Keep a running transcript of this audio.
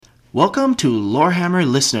Welcome to Lorehammer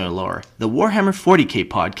Listener Lore, the Warhammer 40k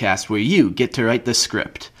podcast where you get to write the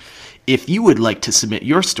script. If you would like to submit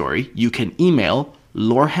your story, you can email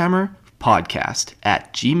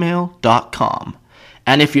lorehammerpodcast@gmail.com.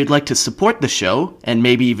 And if you'd like to support the show and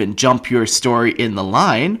maybe even jump your story in the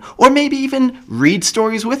line, or maybe even read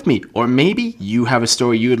stories with me, or maybe you have a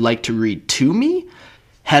story you would like to read to me,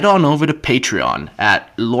 head on over to Patreon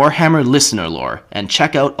at Lorehammer Listener Lore and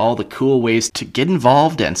check out all the cool ways to get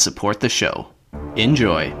involved and support the show.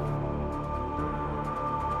 Enjoy.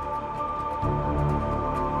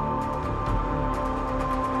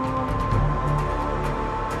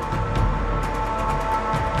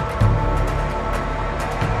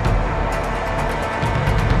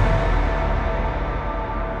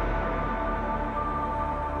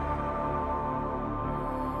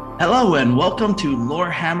 Hello and welcome to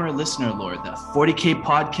Lorehammer Listener Lore, the 40k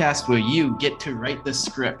podcast where you get to write the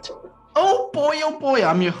script. Oh boy,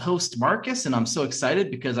 I'm your host Marcus, and I'm so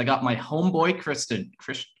excited because I got my homeboy Kristen.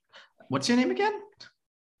 What's your name again?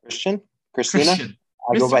 Christina? Christian.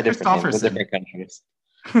 I go by different names in Christopherson. different countries.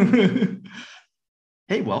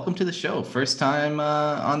 Hey, welcome to the show. First time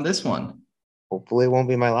on this one. Hopefully it won't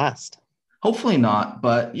be my last. Hopefully not,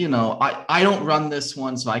 but you know, I don't run this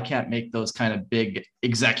one, so I can't make those kind of big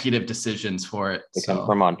executive decisions for it. They come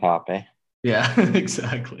from on top, eh? Yeah,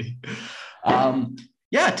 exactly.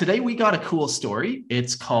 Today we got a cool story.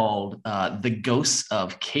 It's called The Ghosts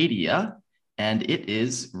of Cadia, and it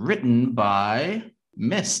is written by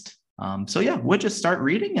Mist. We'll just start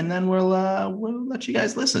reading and then we'll let you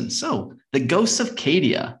guys listen. So, The Ghosts of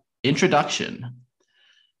Cadia, Introduction.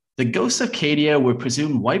 The Ghosts of Cadia were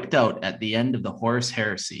presumed wiped out at the end of the Horus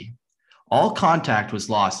Heresy. All contact was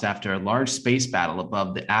lost after a large space battle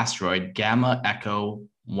above the asteroid Gamma Echo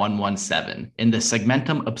 117 in the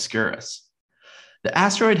Segmentum Obscurus. The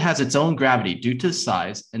asteroid has its own gravity due to the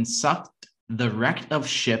size and sucked the wreck of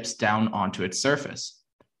ships down onto its surface.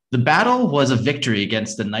 The battle was a victory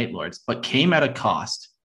against the Night Lords, but came at a cost.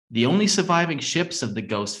 The only surviving ships of the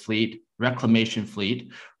Ghost Fleet, Reclamation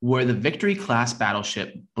Fleet, were the Victory-class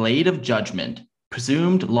battleship Blade of Judgment,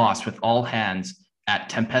 presumed lost with all hands at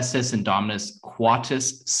Tempestus Indominus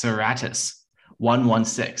Quatus Serratus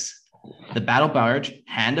 116. The battle barge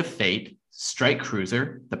Hand of Fate, Strike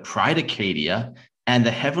Cruiser, the Pride of Cadia, and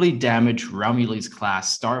the heavily damaged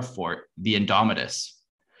Romulus-class Star Fort, the Indomitus.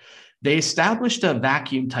 They established a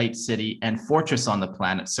vacuum-tight city and fortress on the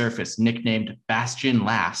planet's surface, nicknamed Bastion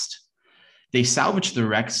Last. They salvaged the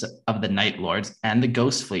wrecks of the Night Lords and the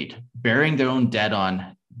Ghost Fleet, burying their own dead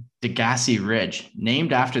on Degassi Ridge,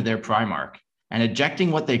 named after their Primarch, and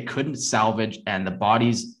ejecting what they couldn't salvage and the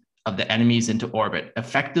bodies of the enemies into orbit,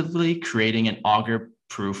 effectively creating an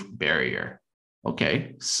auger-proof barrier.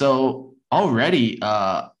 Okay, so already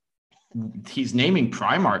he's naming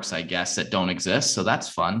Primarchs, I guess, that don't exist, so that's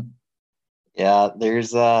fun. Yeah,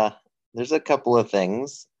 there's a couple of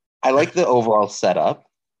things. I like the overall setup.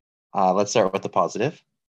 Let's start with the positive.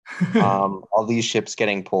 All these ships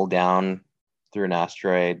getting pulled down through an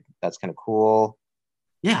asteroid. That's kind of cool.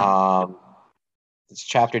 Yeah. This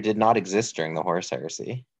chapter did not exist during the Horus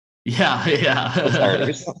Heresy. Yeah.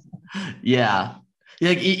 Yeah.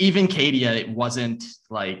 Like even Cadia, it wasn't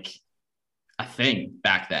like a thing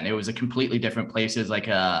back then. It was a completely different place. It was like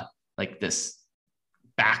this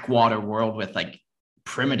backwater world with like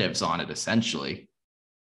primitives on it, essentially.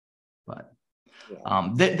 But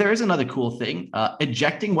there is another cool thing,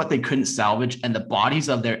 ejecting what they couldn't salvage and the bodies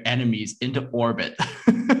of their enemies into orbit,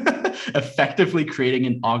 effectively creating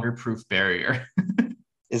an auger-proof barrier.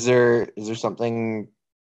 Is there something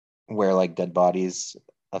where like dead bodies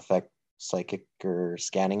affect psychic or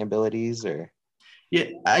scanning abilities, or? Yeah,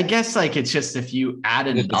 I guess like it's just if you add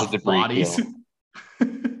enough bodies.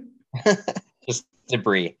 Just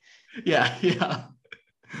debris. Yeah.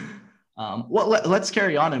 Let's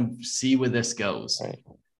carry on and see where this goes. Right.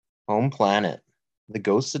 Home planet. The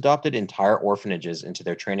Ghosts adopted entire orphanages into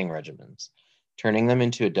their training regiments, turning them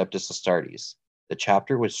into Adeptus Astartes. The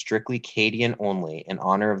chapter was strictly Cadian only in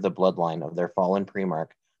honor of the bloodline of their fallen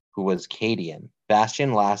Primarch, who was Cadian.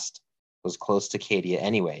 Bastion Last was close to Cadia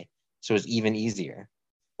anyway, so it was even easier.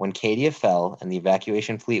 When Cadia fell and the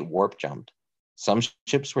evacuation fleet warp jumped, some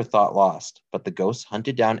ships were thought lost, but the Ghosts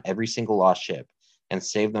hunted down every single lost ship and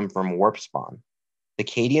saved them from warp spawn. The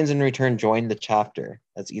Cadians in return joined the chapter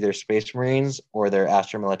as either Space Marines or their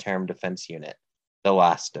Astra Militarum defense unit, the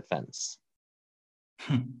Last Defense.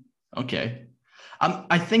 Okay.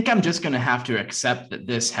 I think I'm just going to have to accept that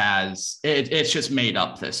this it's just made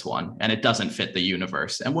up, this one, and it doesn't fit the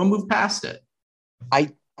universe, and we'll move past it.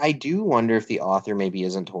 I do wonder if the author maybe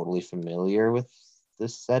isn't totally familiar with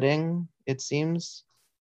this setting, it seems.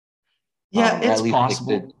 Yeah, or it's at least like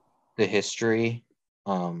possible. the history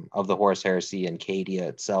of the Horus Heresy and Cadia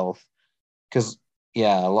itself. Because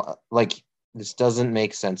yeah, like this doesn't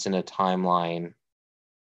make sense in a timeline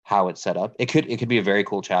how it's set up. It could be a very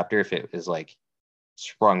cool chapter if it is like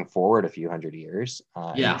sprung forward a few hundred years,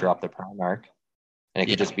 and you Yeah, drop the Primarch, and it could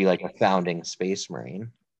yeah. just be like a founding space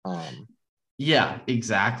marine. Yeah,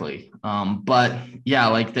 exactly. But yeah,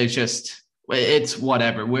 like there's just it's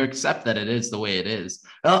whatever. We accept that it is the way it is.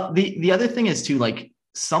 The other thing is too, like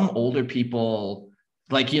some older people,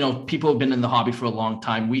 like people have been in the hobby for a long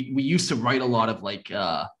time. We used to write a lot of like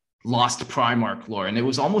lost Primarch lore, and it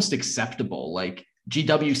was almost acceptable. Like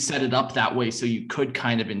GW set it up that way so you could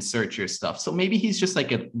kind of insert your stuff. So maybe he's just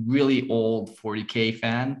like a really old 40K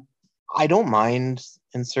fan. I don't mind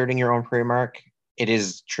inserting your own Primarch. It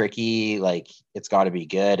is tricky, like it's got to be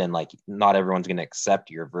good, and like not everyone's going to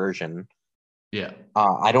accept your version. Yeah.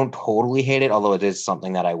 I don't totally hate it, although it is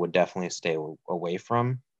something that I would definitely stay away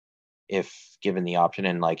from if given the option.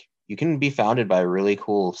 And like you can be founded by a really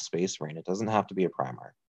cool space marine. It doesn't have to be a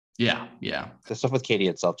Primarch. Yeah. Yeah. The stuff with Cadia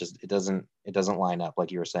itself just it doesn't line up,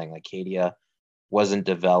 like you were saying. Like Cadia wasn't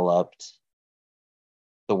developed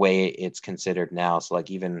the way it's considered now. So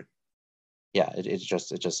like even yeah, it just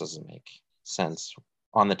doesn't make sense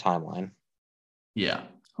on the timeline. Yeah.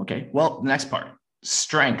 Okay. Well, the next part,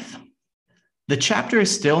 strength. The chapter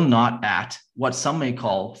is still not at what some may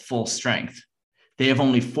call full strength. They have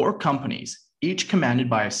only 4 companies, each commanded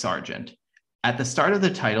by a sergeant. At the start of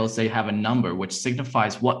the titles, they have a number which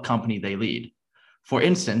signifies what company they lead. For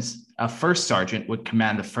instance, a first sergeant would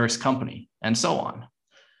command the first company, and so on.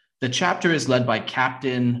 The chapter is led by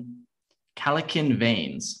Captain Calican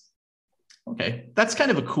Vanes. Okay, that's kind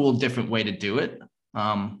of a cool, different way to do it.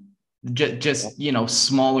 Just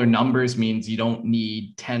smaller numbers means you don't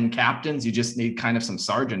need 10 captains. You just need kind of some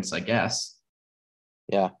sergeants, I guess.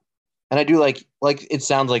 Yeah. And I do like it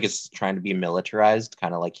sounds like it's trying to be militarized,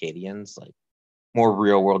 kind of like Cadians, like more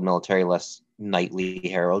real world military, less knightly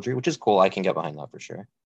heraldry, which is cool. I can get behind that for sure.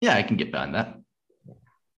 Yeah, I can get behind that.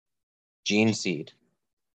 Gene Seed.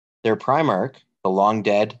 Their Primarch, the long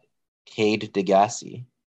dead Cade de Gassi,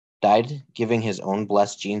 died giving his own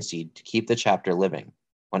blessed gene seed to keep the chapter living,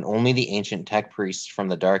 when only the ancient tech priests from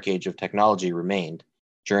the dark age of technology remained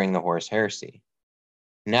during the Horus Heresy.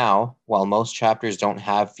 Now, while most chapters don't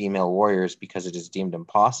have female warriors because it is deemed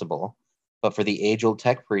impossible, but for the age-old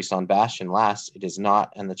tech priests on Bastion last, it is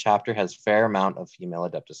not, and the chapter has fair amount of female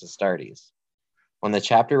Adeptus Astartes. When the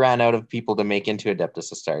chapter ran out of people to make into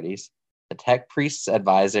Adeptus Astartes, the tech priests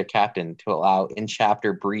advised their captain to allow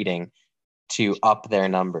in-chapter breeding to up their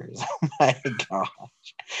numbers. Oh my gosh.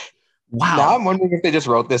 Now I'm Wow. wondering if they just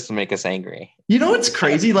wrote this to make us angry. You know what's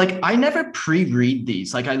crazy? Like, I never pre-read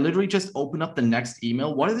these. Like, I literally just open up the next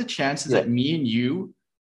email. What are the chances Yeah. that me and you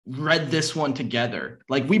read this one together?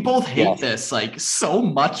 Like, we both hate Yes. this like so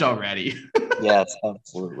much already. Yes,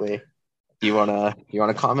 absolutely. Do you wanna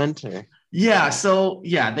comment or Yeah. So,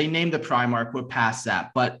 yeah, they named the Primarch. We're past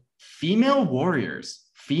that. But female warriors,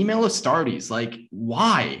 female Astartes, like,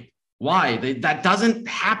 why? Why? That doesn't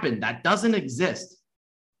happen. That doesn't exist.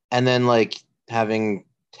 and then like having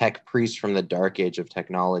tech priests from the dark age of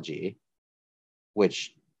technology,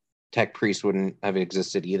 which tech priests wouldn't have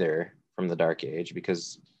existed either from the dark age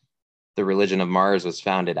because the religion of Mars was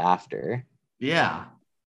founded after. Yeah.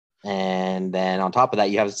 And then on top of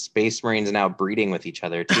that, you have space marines now breeding with each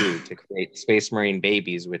other too to create space marine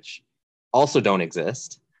babies, which also don't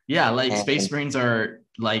exist. Yeah. Like, And Space Marines are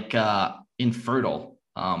like infertile,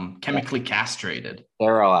 yeah, chemically castrated.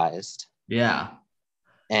 sterilized. Yeah.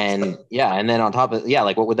 And yeah, and then on top of yeah,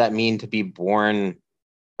 like what would that mean to be born?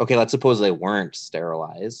 Okay, let's suppose they weren't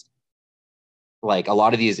sterilized. Like a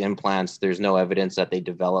lot of these implants, there's no evidence that they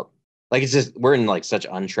develop. Like it's just we're in like such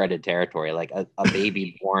untreaded territory. Like a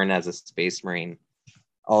baby born as a space marine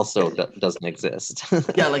also doesn't exist.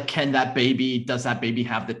 Yeah, like does that baby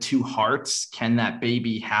have the 2 hearts? Can that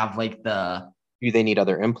baby have like the Do they need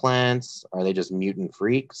other implants? Are they just mutant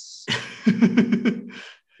freaks?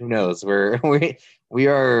 Who knows? We're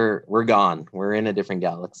gone. We're in a different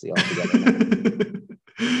galaxy altogether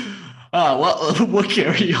now. Well, we'll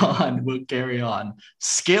carry on. We'll carry on.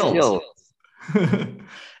 Skills. Still,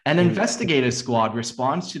 An in investigator squad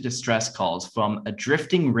responds to distress calls from a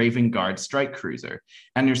drifting Raven Guard strike cruiser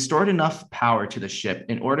and restored enough power to the ship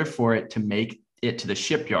in order for it to make it to the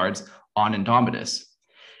shipyards on Indomitus.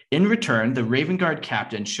 In return, the Raven Guard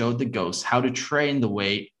captain showed the ghosts how to train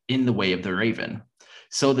in the way of the Raven,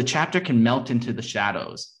 so the chapter can melt into the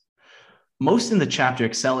shadows. Most in the chapter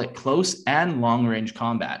excel at close and long range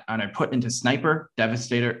combat and are put into sniper,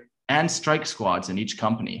 devastator, and strike squads in each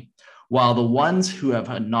company, while the ones who have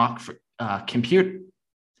a compute,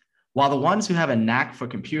 while the ones who have a knack for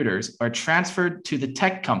computers are transferred to the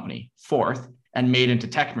tech company, fourth, and made into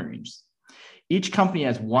tech marines. Each company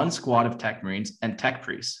has one squad of tech marines and tech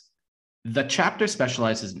priests. The chapter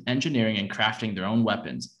specializes in engineering and crafting their own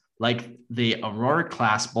weapons, like the Aurora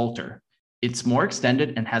class bolter. It's more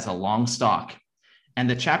extended and has a long stock. And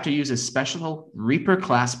the chapter uses special Reaper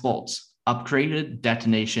class bolts, upgraded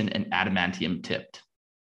detonation and adamantium tipped.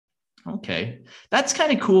 Okay, that's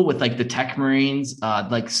kind of cool with like the tech marines,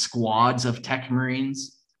 like squads of tech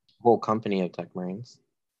marines. Whole company of tech marines.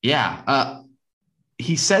 Yeah,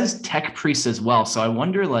 he says tech priests as well. So I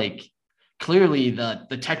wonder, like, clearly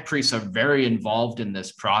the tech priests are very involved in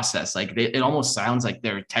this process. Like, it almost sounds like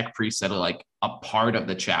they're tech priests that are like a part of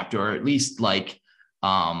the chapter, or at least like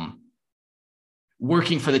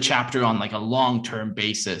working for the chapter on like a long-term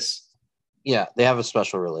basis. Yeah, they have a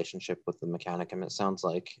special relationship with the Mechanicum, it sounds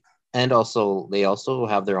like. And also they also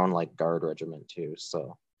have their own like guard regiment too.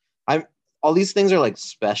 So I'm all these things are like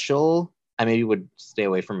special. I maybe would stay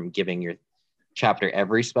away from giving your chapter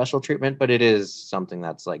every special treatment, but it is something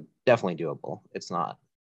that's like definitely doable. It's not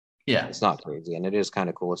crazy, and it is kind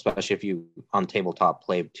of cool, especially if you on tabletop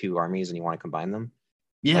play two armies and you want to combine them.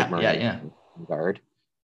 Yeah, like yeah. And guard.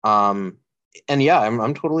 And yeah,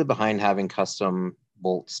 I'm totally behind having custom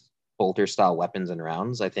bolter style weapons and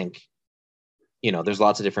rounds. I think, there's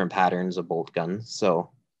lots of different patterns of bolt guns.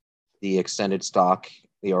 So the extended stock,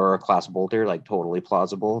 the Aurora class bolter, like totally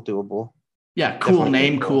plausible, doable. Yeah, cool Definitely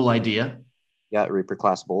name, cool idea. Yeah, Reaper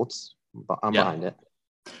class bolts. I'm behind it.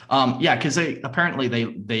 Yeah, because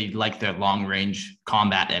they like their long range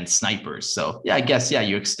combat and snipers. So yeah, I guess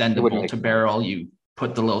you extend the bolt to barrel, you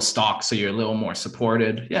put the little stock so you're a little more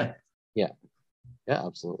supported. Yeah. Yeah,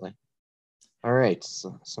 absolutely. All right,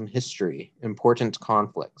 so some history. Important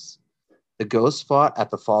conflicts. The Ghosts fought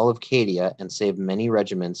at the fall of Cadia and saved many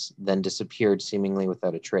regiments, then disappeared seemingly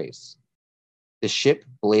without a trace. The ship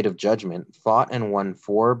Blade of Judgment fought and won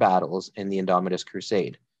 4 battles in the Indomitus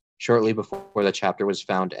Crusade, shortly before the chapter was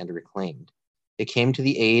found and reclaimed. It came to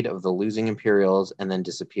the aid of the losing Imperials and then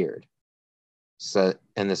disappeared. So,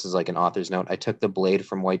 and this is like an author's note. I took the Blade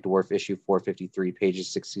from White Dwarf issue 453,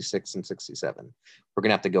 pages 66 and 67. We're going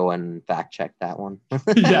to have to go and fact check that one.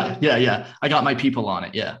 Yeah. I got my people on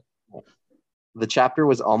it. Yeah. The chapter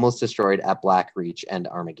was almost destroyed at Black Reach and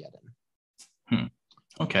Armageddon.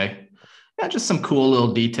 Okay. Yeah, just some cool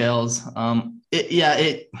little details. I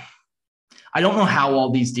don't know how all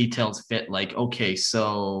these details fit. Like, okay,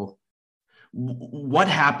 so what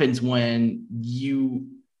happens when you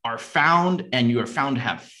are found and you are found to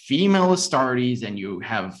have female Astartes and you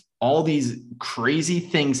have all these crazy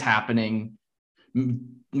things happening?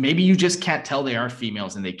 Maybe you just can't tell they are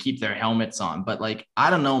females and they keep their helmets on, but like, I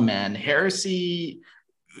don't know, man. Heresy,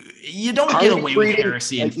 you don't get away with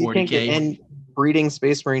heresy in 40K. And breeding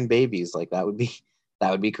Space Marine babies, like that would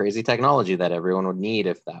be crazy technology that everyone would need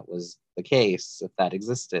if that was the case, if that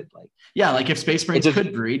existed. Like, yeah, like if Space Marines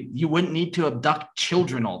could breed, you wouldn't need to abduct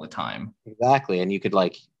children all the time. Exactly. And you could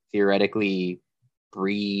like theoretically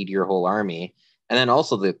breed your whole army. And then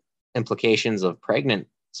also the implications of pregnant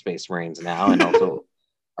Space Marines now. And also,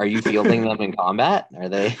 are you fielding them in combat? Are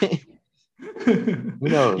they? Who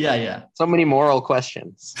knows? Yeah. So many moral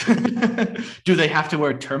questions. Do they have to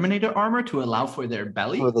wear Terminator armor to allow for their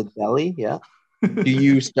belly? For the belly, yeah. Do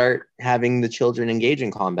you start having the children engage in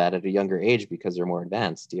combat at a younger age because they're more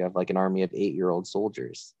advanced? Do you have like an army of 8-year-old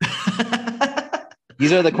soldiers?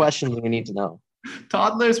 These are the questions we need to know.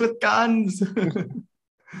 Toddlers with guns.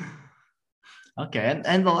 Okay,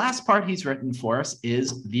 and the last part he's written for us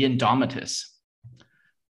is the Indomitus.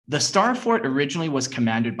 The Star Fort originally was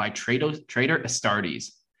commanded by traitor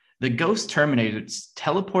Astartes. The Ghost Terminators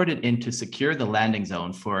teleported in to secure the landing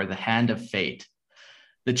zone for the Hand of Fate.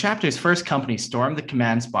 The chapter's first company stormed the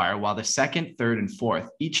command spire, while the second, third, and fourth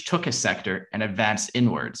each took a sector and advanced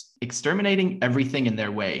inwards, exterminating everything in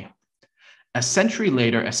their way. A century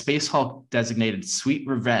later, a Space Hulk designated Sweet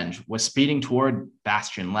Revenge was speeding toward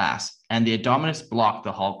Bastion Last, and the Indominus blocked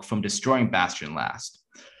the Hulk from destroying Bastion Last.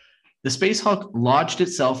 The Space Hulk lodged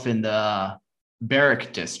itself in the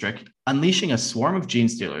Barrack district, unleashing a swarm of Gene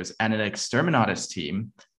Stealers and an Exterminatus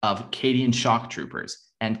team of Cadian shock troopers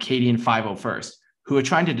and Cadian 501st, who were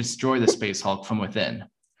trying to destroy the Space Hulk from within.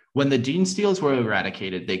 When the Gene Stealers were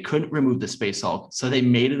eradicated, they couldn't remove the Space Hulk, so they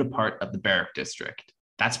made it a part of the Barrack district.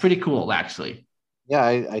 That's pretty cool, actually. Yeah,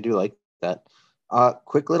 I do like that.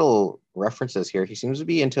 Quick little references here. He seems to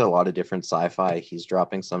be into a lot of different sci-fi. He's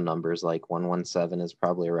dropping some numbers, like 117 is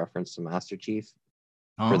probably a reference to Master Chief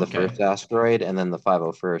for the first asteroid, and then the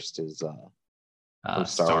 501st is from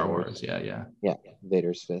Star Wars. Yeah,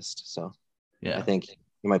 Vader's fist. So yeah, I think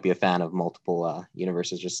you might be a fan of multiple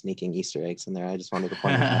universes just sneaking Easter eggs in there. I just wanted to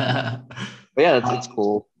point that out. But yeah, it's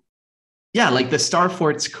cool. Yeah, like the Star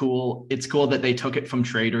Fort's cool. It's cool that they took it from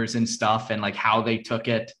traders and stuff, and like how they took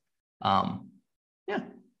it. Yeah.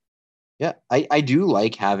 Yeah, I do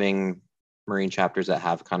like having Marine chapters that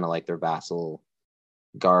have kind of like their vassal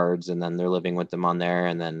guards, and then they're living with them on there,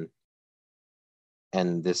 and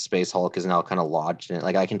this Space Hulk is now kind of lodged in it.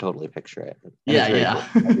 Like I can totally picture it. And Yeah, it's very yeah.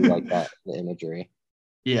 cool. I do like that, the imagery.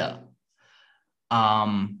 Yeah.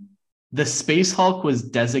 The Space Hulk was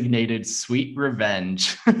designated Sweet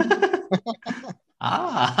Revenge.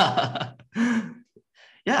 Ah.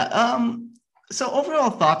 Yeah. So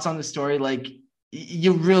overall thoughts on the story, like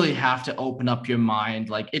you really have to open up your mind.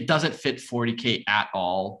 Like it doesn't fit 40K at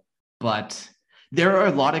all, but there are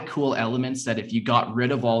a lot of cool elements that if you got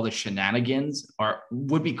rid of all the shenanigans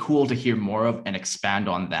would be cool to hear more of and expand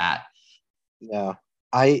on that. Yeah.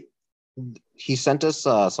 He sent us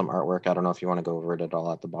some artwork. I don't know if you want to go over it at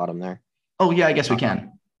all at the bottom there. Oh yeah, I guess we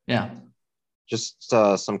can. Yeah. Just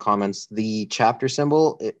some comments. The chapter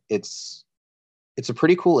symbol, it's a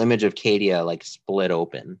pretty cool image of Cadia like split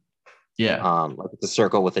open. Yeah. Like it's a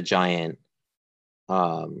circle with a giant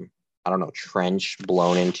I don't know, trench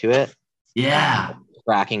blown into it. Yeah.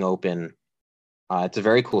 Cracking open. It's a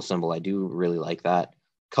very cool symbol. I do really like that.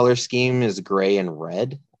 Color scheme is gray and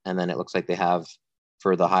red, and then it looks like they have,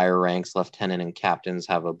 for the higher ranks, lieutenant and captains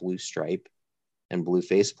have a blue stripe and blue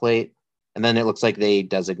faceplate. And then it looks like they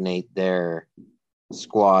designate their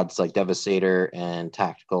squads like Devastator and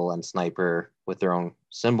Tactical and Sniper with their own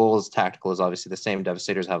symbols. Tactical is obviously the same.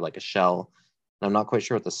 Devastators have like a shell. And I'm not quite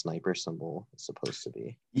sure what the Sniper symbol is supposed to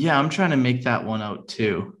be. Yeah, I'm trying to make that one out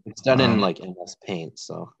too. It's done in like MS Paint,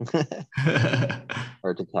 so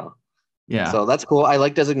hard to tell. Yeah. So that's cool. I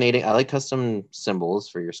like designating. I like custom symbols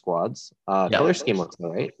for your squads. Color scheme looks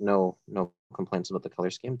all right. No complaints about the color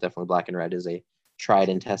scheme. Definitely black and red is a tried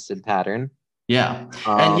and tested pattern. Yeah.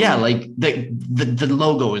 And yeah, like the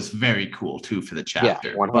logo is very cool too for the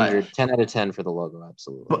chapter. Yeah, 100, 10 out of 10 for the logo,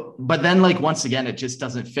 absolutely. But then like once again, it just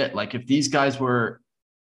doesn't fit. Like if these guys were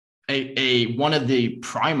a one of the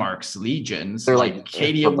Primarch's legions, they're like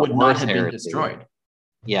Cadia would not have been destroyed.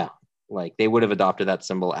 Yeah, like they would have adopted that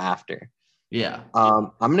symbol after. Yeah.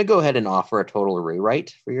 I'm gonna go ahead and offer a total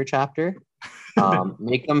rewrite for your chapter.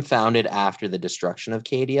 Make them founded after the destruction of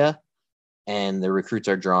Cadia, and the recruits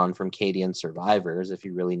are drawn from Cadian survivors if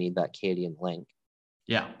you really need that Cadian link.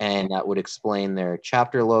 Yeah. And that would explain their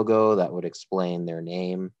chapter logo, that would explain their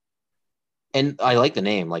name. And I like the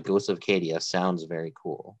name, like Ghosts of Cadia sounds very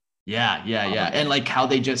cool. Yeah. And like how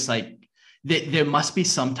they just like there must be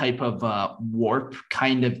some type of warp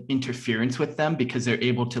kind of interference with them because they're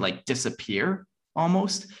able to like disappear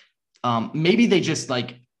almost. Maybe they just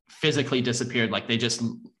like physically disappeared, like they just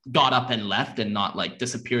got up and left and not like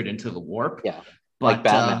disappeared into the warp. Yeah, but like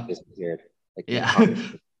Batman disappeared. Like, yeah.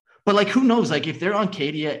 But like who knows, like if they're on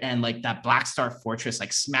Cadia and like that Black Star Fortress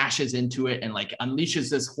like smashes into it and like unleashes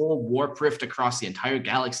this whole warp rift across the entire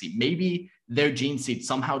galaxy, maybe their gene seed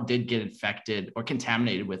somehow did get infected or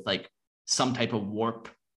contaminated with like some type of warp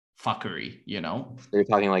fuckery, you know? They're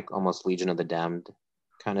talking like almost Legion of the Damned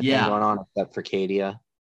kind of thing going on, except for Cadia.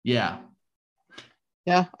 Yeah.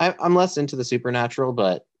 Yeah, I'm less into the supernatural,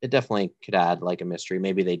 but it definitely could add like a mystery.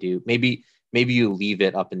 Maybe they do. Maybe you leave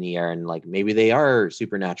it up in the air and like maybe they are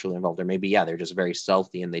supernaturally involved, or maybe they're just very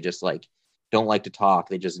stealthy and they just like don't like to talk.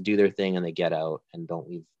 They just do their thing and they get out and don't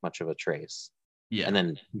leave much of a trace. Yeah. And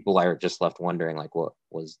then people are just left wondering like,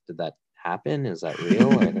 did that happen? Is that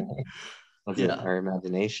real? Or was it our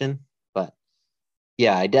imagination? But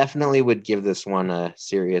yeah, I definitely would give this one a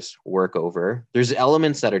serious work over. There's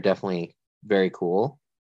elements that are definitely very cool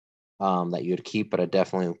that you'd keep, but I'd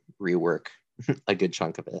definitely rework a good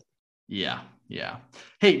chunk of it. Yeah.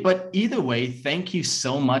 Hey, but either way, thank you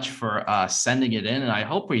so much for sending it in, and I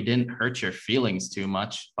hope we didn't hurt your feelings too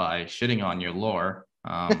much by shitting on your lore.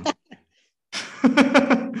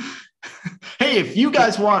 Hey, if you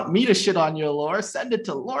guys want me to shit on your lore, send it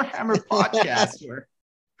to Lorehammer Podcast.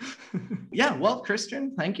 Yeah, well,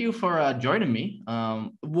 Christian, thank you for joining me.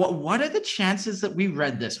 What are the chances that we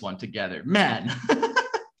read this one together? Man,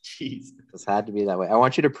 jeez. This had to be that way. I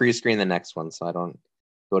want you to pre-screen the next one so I don't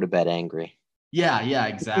go to bed angry. Yeah,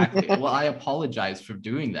 exactly. Well, I apologize for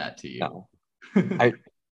doing that to you. No.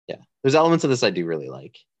 There's elements of this I do really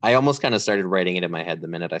like. I almost kind of started writing it in my head the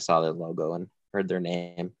minute I saw their logo and heard their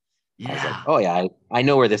name. Yeah. I was like, oh yeah, I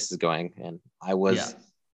know where this is going. And I was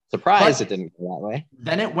surprised it didn't go that way.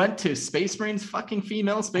 Then it went to Space Marines, fucking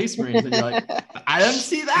female Space Marines. And you're like, I didn't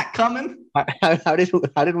see that coming. How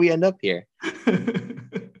did we end up here?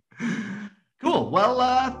 Cool. Cool.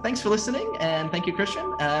 Well, thanks for listening, and thank you,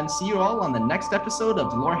 Christian, and see you all on the next episode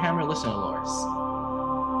of Lorehammer Listener Lores.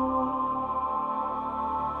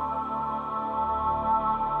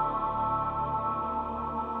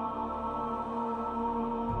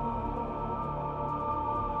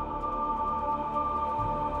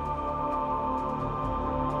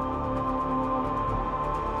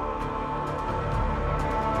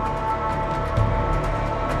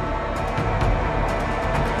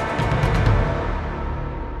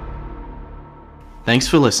 Thanks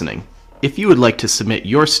for listening. If you would like to submit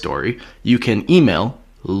your story, you can email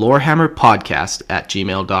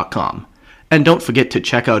lorehammerpodcast@gmail.com. And don't forget to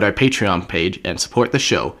check out our Patreon page and support the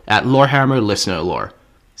show at Lorehammer Listener Lore.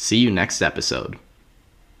 See you next episode.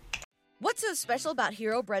 What's so special about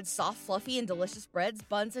Hero Bread's soft, fluffy, and delicious breads,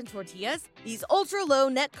 buns, and tortillas? These ultra-low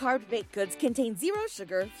net-carb baked goods contain zero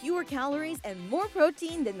sugar, fewer calories, and more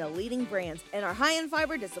protein than the leading brands, and are high in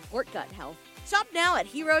fiber to support gut health. Shop now at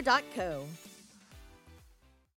hero.co.